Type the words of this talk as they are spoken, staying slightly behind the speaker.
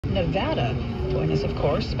Nevada. Join us, of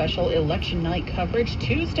course, special election night coverage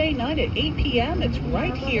Tuesday night at 8 p.m. It's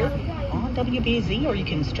right here on WBZ, or you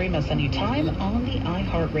can stream us anytime on the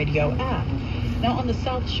iHeartRadio app. Now, on the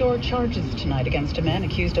South Shore, charges tonight against a man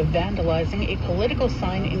accused of vandalizing a political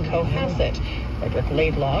sign in Cohasset. Frederick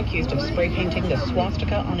Laidlaw accused of spray painting the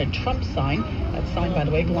swastika on a Trump sign. That sign, by the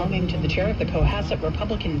way, belonging to the chair of the Cohasset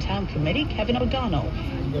Republican Town Committee, Kevin O'Donnell.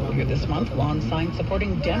 Earlier this month, lawn signs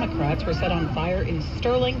supporting Democrats were set on fire in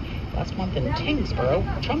Sterling. Last month in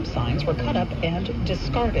Tingsboro, Trump signs were cut up and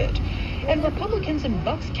discarded. And Republicans in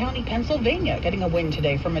Bucks County, Pennsylvania, getting a win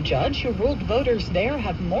today from a judge who ruled voters there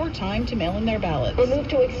have more time to mail in their ballots. The move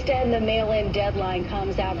to extend the mail-in deadline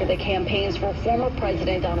comes after the campaigns for former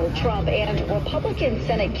President Donald Trump and Republican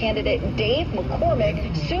Senate candidate Dave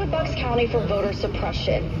McCormick sued Bucks County for voter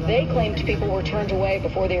suppression. They claimed people were turned away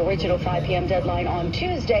before the original 5 p.m. deadline on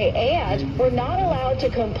Tuesday and were not allowed to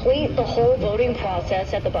complete the whole voting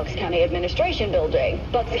process at the Bucks County Administration Building.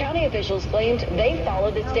 Bucks County officials claimed they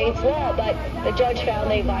followed the state's law, but the judge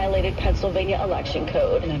found they violated Pennsylvania election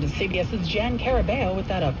code. And that is CBS's Jan Carabeo with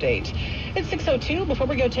that update. It's 6:02. Before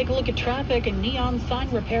we go take a look at traffic, a neon sign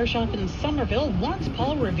repair shop in Somerville wants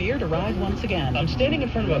Paul Revere to ride once again. I'm standing in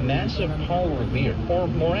front of a massive Paul Revere, or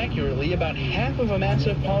more accurately, about half of a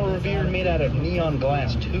massive Paul Revere made out of neon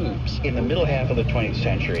glass tubes. In the middle half of the 20th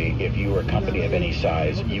century, if you were a company of any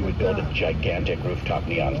size, you would build a gigantic rooftop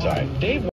neon sign. Dave